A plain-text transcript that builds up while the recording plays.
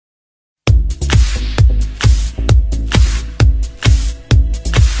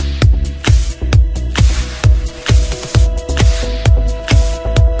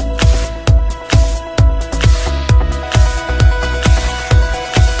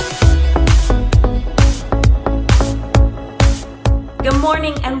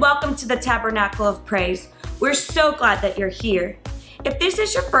morning and welcome to the Tabernacle of Praise. We're so glad that you're here. If this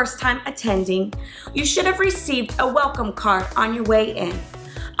is your first time attending, you should have received a welcome card on your way in.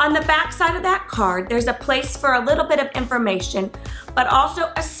 On the back side of that card, there's a place for a little bit of information, but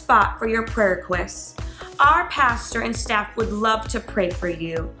also a spot for your prayer requests. Our pastor and staff would love to pray for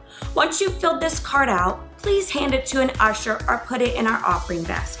you. Once you've filled this card out, please hand it to an usher or put it in our offering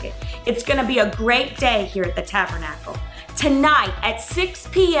basket. It's going to be a great day here at the Tabernacle. Tonight at 6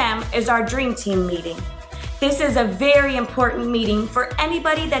 p.m. is our Dream Team meeting. This is a very important meeting for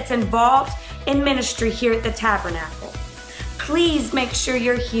anybody that's involved in ministry here at the Tabernacle. Please make sure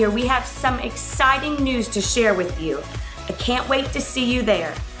you're here. We have some exciting news to share with you. I can't wait to see you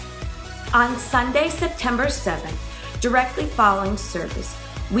there. On Sunday, September 7th, directly following service,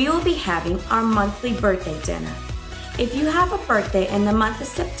 we will be having our monthly birthday dinner. If you have a birthday in the month of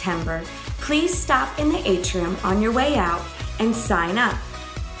September, please stop in the atrium on your way out and sign up.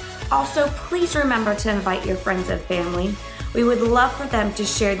 Also, please remember to invite your friends and family. We would love for them to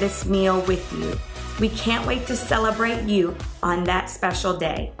share this meal with you. We can't wait to celebrate you on that special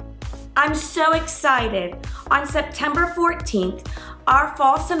day. I'm so excited. On September 14th, our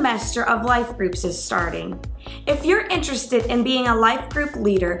fall semester of life groups is starting. If you're interested in being a life group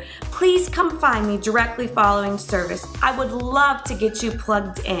leader, please come find me directly following service. I would love to get you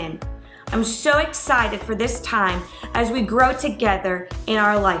plugged in. I'm so excited for this time as we grow together in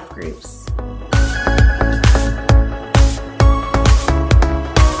our life groups.